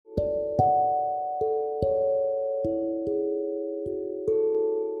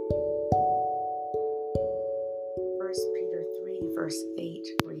verse 8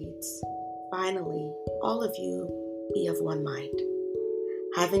 reads, "Finally, all of you be of one mind,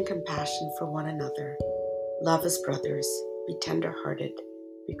 having compassion for one another, love as brothers, be tender-hearted,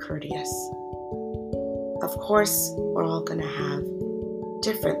 be courteous." Of course, we're all going to have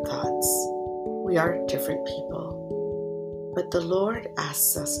different thoughts. We are different people. But the Lord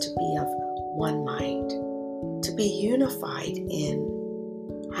asks us to be of one mind, to be unified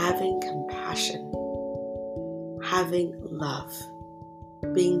in having compassion, having love,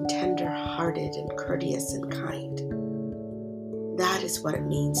 being tender-hearted and courteous and kind. That is what it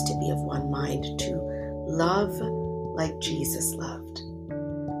means to be of one mind, to love like Jesus loved,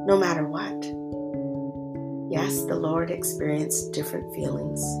 no matter what. Yes, the Lord experienced different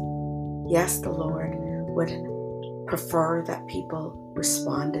feelings. Yes, the Lord would prefer that people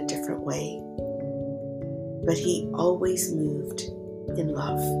respond a different way. But He always moved in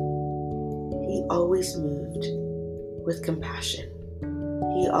love. He always moved with compassion.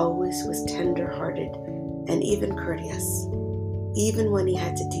 He always was tender-hearted and even courteous, even when He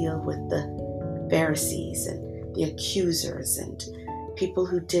had to deal with the Pharisees and the accusers and people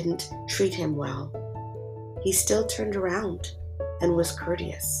who didn't treat Him well. He still turned around and was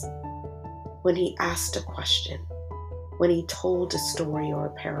courteous. When He asked a question, when He told a story or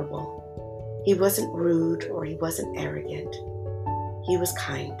a parable, He wasn't rude or He wasn't arrogant. He was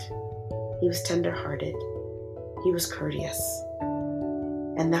kind. He was tender-hearted. He was courteous.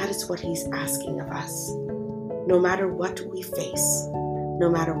 And that is what He's asking of us. No matter what we face, no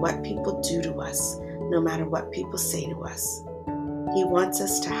matter what people do to us, no matter what people say to us, He wants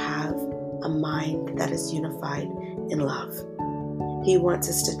us to have a mind that is unified in love. He wants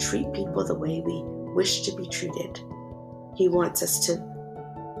us to treat people the way we wish to be treated. He wants us to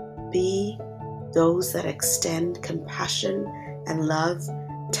be those that extend compassion and love,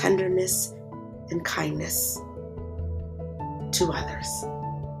 tenderness and kindness to others.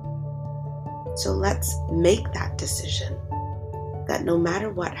 So let's make that decision that no matter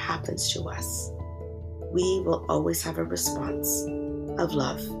what happens to us, we will always have a response of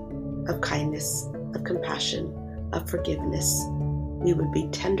love, of kindness, of compassion, of forgiveness. We would be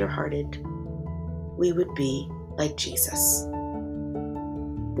tender-hearted. We would be like Jesus.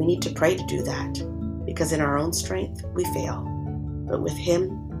 We need to pray to do that, because in our own strength, we fail. But with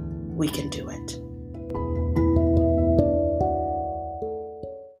Him, we can do it.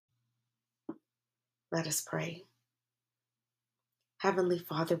 Let us pray. Heavenly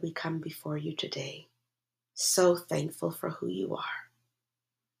Father, we come before You today, so thankful for who You are.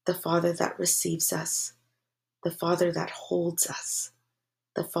 The Father that receives us, the Father that holds us,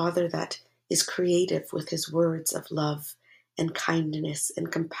 the Father that is creative with His words of love and kindness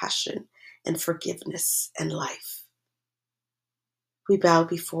and compassion and forgiveness and life. We bow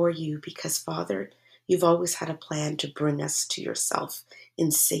before You because, Father, You've always had a plan to bring us to Yourself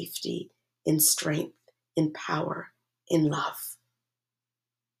in safety, in strength, in power, in love.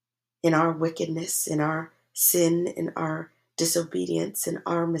 In our wickedness, in our sin, in our disobedience, in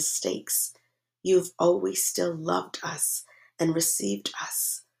our mistakes, You've always still loved us and received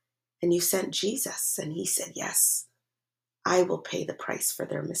us. And You sent Jesus, and He said, yes, I will pay the price for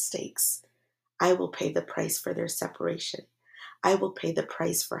their mistakes. I will pay the price for their separation. I will pay the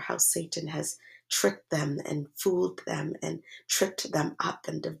price for how Satan has tricked them and fooled them and tripped them up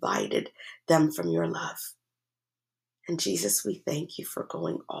and divided them from Your love. And Jesus, we thank You for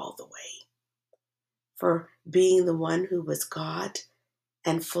going all the way, for being the one who was God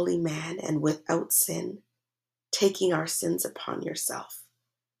and fully man and without sin, taking our sins upon Yourself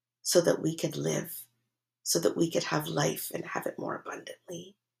so that we could live, so that we could have life and have it more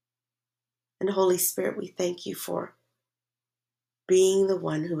abundantly. And Holy Spirit, we thank You for being the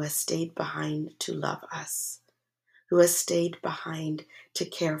one who has stayed behind to love us, who has stayed behind to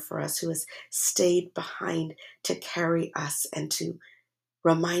care for us, who has stayed behind to carry us and to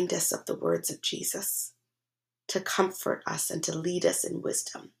remind us of the words of Jesus, to comfort us and to lead us in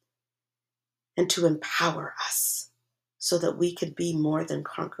wisdom, and to empower us so that we could be more than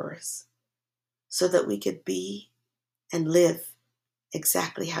conquerors, so that we could be and live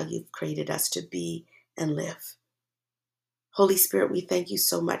exactly how You've created us to be and live. Holy Spirit, we thank You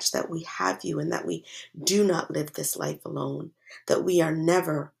so much that we have You and that we do not live this life alone, that we are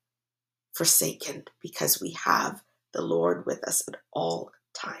never forsaken because we have the Lord with us at all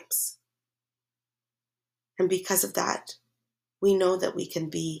times. And because of that, we know that we can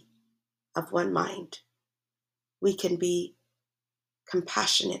be of one mind. We can be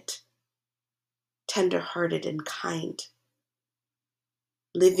compassionate, tender-hearted, and kind,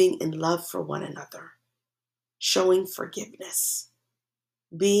 living in love for one another, showing forgiveness,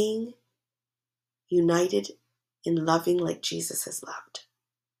 being united in loving like Jesus has loved.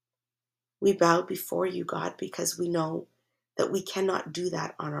 We bow before you, God, because we know that we cannot do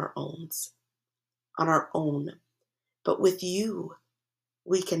that on our own. But with you,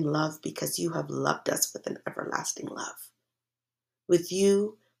 we can love because you have loved us with an everlasting love. With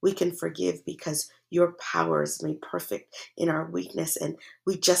you, we can forgive because your power is made perfect in our weakness, and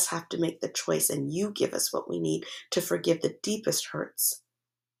we just have to make the choice, and you give us what we need to forgive the deepest hurts,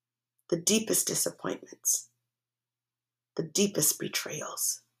 the deepest disappointments, the deepest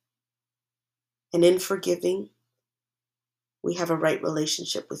betrayals. And in forgiving, we have a right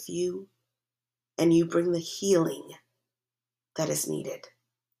relationship with you, and you bring the healing that is needed.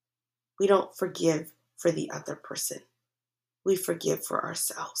 We don't forgive for the other person. We forgive for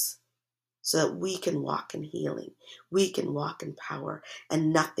ourselves so that we can walk in healing. We can walk in power,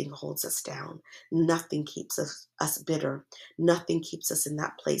 and nothing holds us down. Nothing keeps us bitter. Nothing keeps us in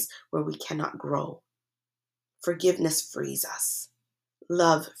that place where we cannot grow. Forgiveness frees us.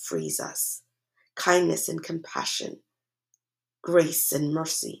 Love frees us. Kindness and compassion, grace and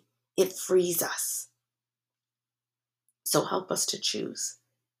mercy, it frees us. So help us to choose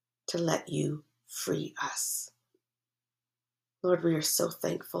to let you free us. Lord, we are so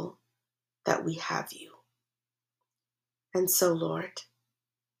thankful that we have you. And so, Lord,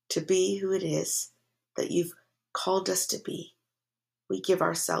 to be who it is that you've called us to be, we give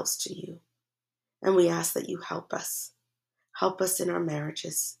ourselves to you. And we ask that you help us. Help us in our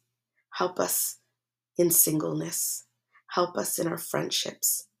marriages. Help us in singleness. Help us in our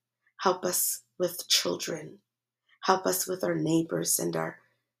friendships. Help us with children. Help us with our neighbors and our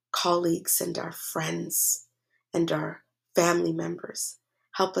colleagues and our friends and our family members.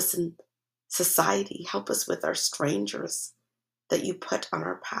 Help us in society. Help us with our strangers that you put on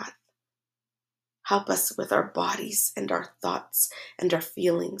our path. Help us with our bodies and our thoughts and our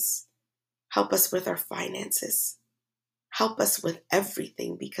feelings. Help us with our finances. Help us with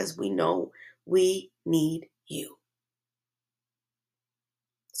everything, because we know we need you.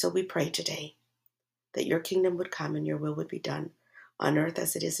 So we pray today that your kingdom would come and your will would be done on earth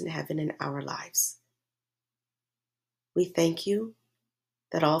as it is in heaven in our lives. We thank you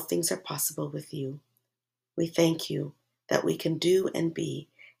that all things are possible with you. We thank you that we can do and be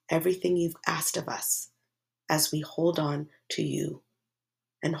everything you've asked of us as we hold on to you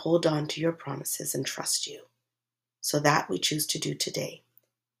and hold on to your promises and trust you. So that we choose to do today.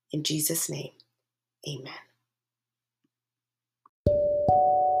 In Jesus' name, amen.